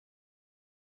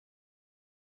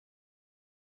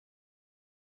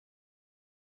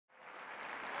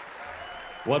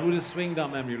What would a swing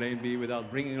down memory lane be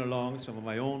without bringing along some of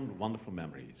my own wonderful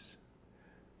memories?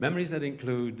 Memories that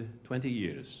include 20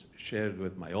 years shared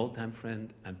with my all-time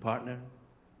friend and partner,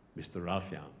 Mr.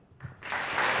 Ralph Young.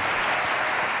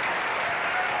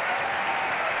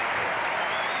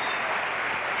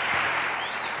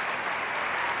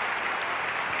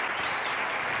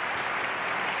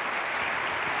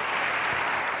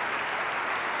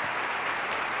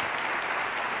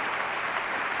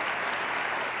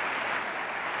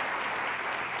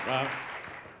 Ralph,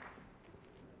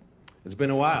 it's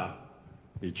been a while.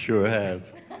 It sure has.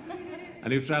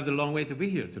 And you've traveled a long way to be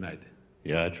here tonight.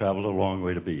 Yeah, I traveled a long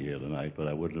way to be here tonight, but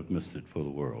I wouldn't have missed it for the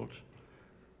world.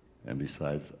 And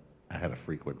besides, I had a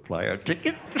frequent flyer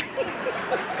ticket.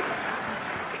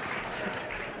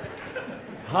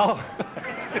 How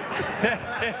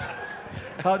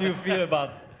do you feel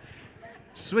about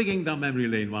swinging down memory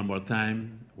lane one more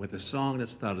time with the song that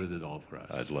started it all for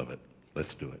us? I'd love it.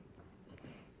 Let's do it.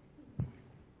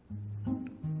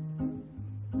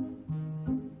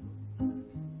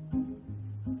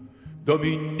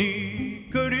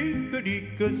 Dominique,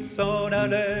 s'en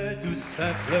allait tout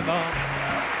simplement,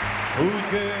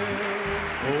 routier,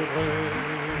 pauvre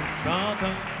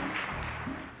chantant.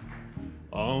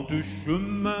 En tout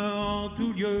chemin, en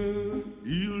tout lieu,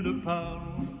 il ne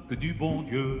parle que du bon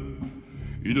Dieu,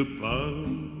 il ne parle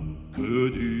que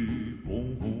du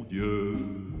bon Dieu.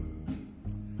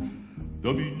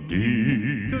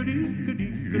 Dominique,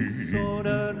 s'en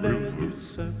allait tout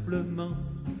simplement,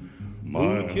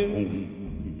 routier,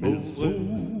 pauvre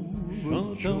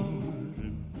chantant.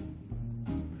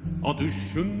 En tout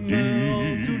chemin,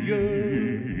 en tout lieu,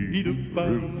 il ne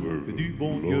parle que du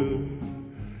bon Dieu,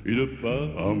 il ne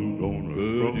parle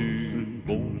que du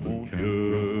bon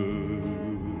Dieu.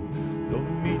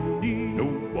 Dominique,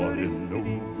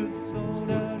 s'en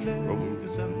allait tout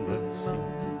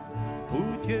simplement,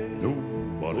 routier,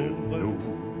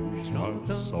 pauvre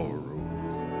chantant.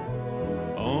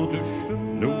 En tout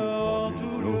chemin, en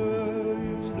tout lieu,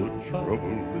 il ne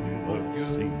parle que du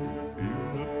bon Dieu, il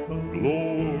ne parle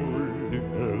que du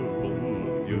bon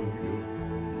Dieu.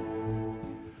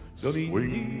 Dominique,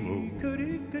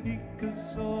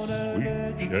 s'en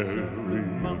allait tout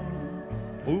simplement,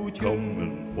 routier,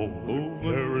 pauvre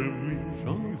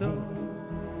chantant.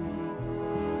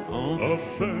 En tout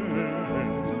chemin,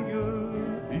 en tout lieu,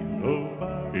 il ne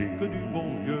parle que du bon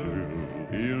Dieu,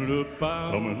 il ne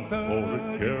parle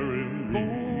que du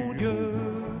bon Dieu.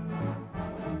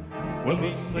 Well,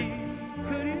 the saints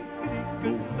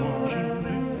go marching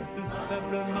tout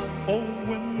simplement, oh,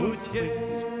 when the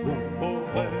saints go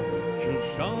pauvre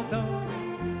chantant.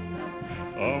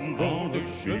 En tout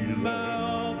chemin,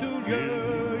 en tout lieu,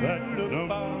 il ne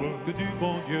parle que du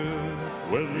bon Dieu,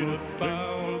 il ne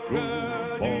parle que du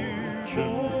bon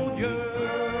Dieu.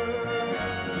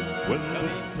 When the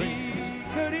saints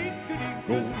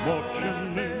go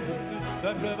marching in,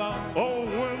 simplement, oh,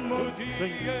 when the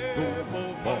saints go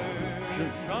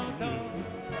marching chantant.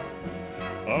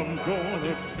 I'm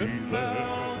gonna see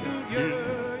them in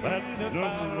that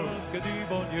number, que du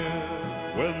bon Dieu,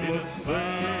 when the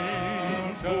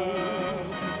saints go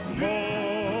marching.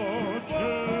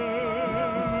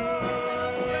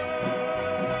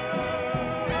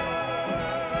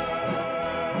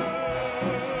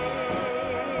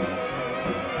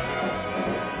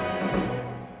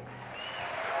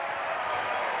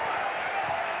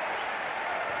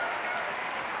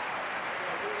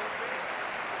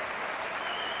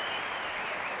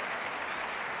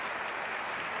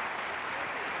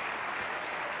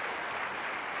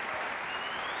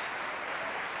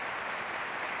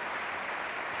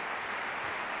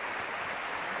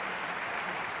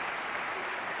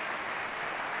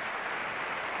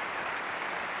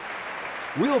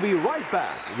 We'll be right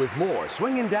back with more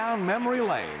Swinging Down Memory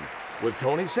Lane with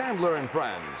Tony Sandler and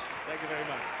friends. Thank you very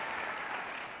much.